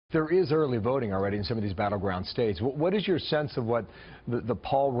There is early voting already in some of these battleground states. What is your sense of what the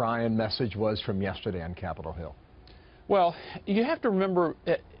Paul Ryan message was from yesterday on Capitol Hill? Well, you have to remember,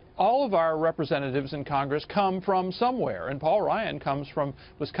 all of our representatives in Congress come from somewhere, and Paul Ryan comes from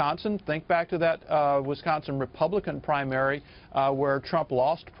Wisconsin. Think back to that Wisconsin Republican primary where Trump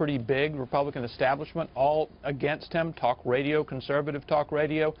lost pretty big. Republican establishment all against him. Talk radio, conservative talk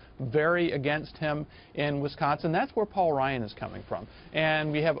radio, very against him in Wisconsin. That's where Paul Ryan is coming from.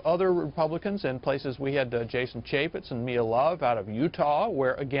 And we have other Republicans in places. We had Jason Chaffetz and Mia Love out of Utah,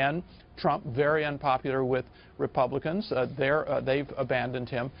 where, again, Trump very unpopular with Republicans. They've abandoned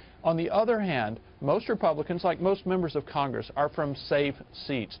him. On the other hand, most Republicans, like most members of Congress, are from safe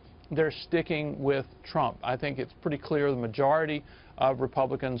seats. They're sticking with Trump. I think it's pretty clear the majority of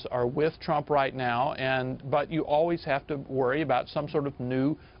Republicans are with Trump right now, but you always have to worry about some sort of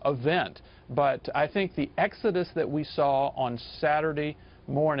new event. But I think the exodus that we saw on Saturday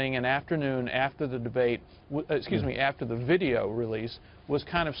morning and afternoon after the debate, after the video release, was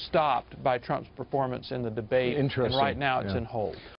kind of stopped by Trump's performance in the debate. And right now it's in hold.